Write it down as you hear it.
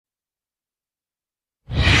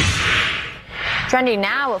Trending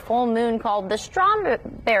now, a full moon called the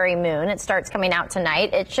Strawberry Moon. It starts coming out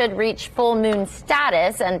tonight. It should reach full moon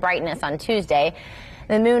status and brightness on Tuesday.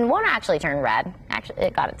 The moon won't actually turn red. Actually,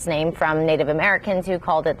 it got its name from Native Americans who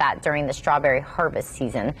called it that during the strawberry harvest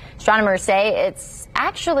season. Astronomers say it's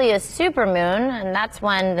actually a supermoon, and that's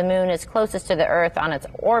when the moon is closest to the Earth on its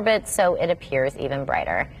orbit, so it appears even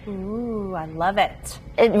brighter. Ooh, I love it.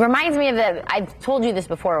 It reminds me of I've told you this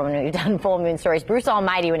before when we've done full moon stories. Bruce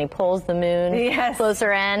Almighty, when he pulls the moon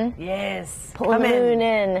closer in. Yes. Pull the moon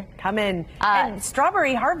in. Come in. And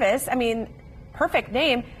Strawberry Harvest, I mean, perfect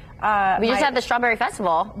name. We just had the Strawberry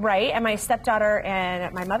Festival. Right, and my stepdaughter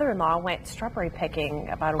and my mother-in-law went strawberry picking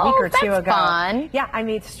about a week or two ago. Fun. Yeah, I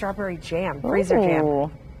made strawberry jam, freezer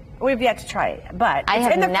jam. We've yet to try it, but I it's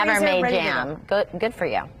have in the never freezer, made ready to jam. go. Good for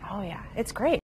you. Oh yeah, it's great.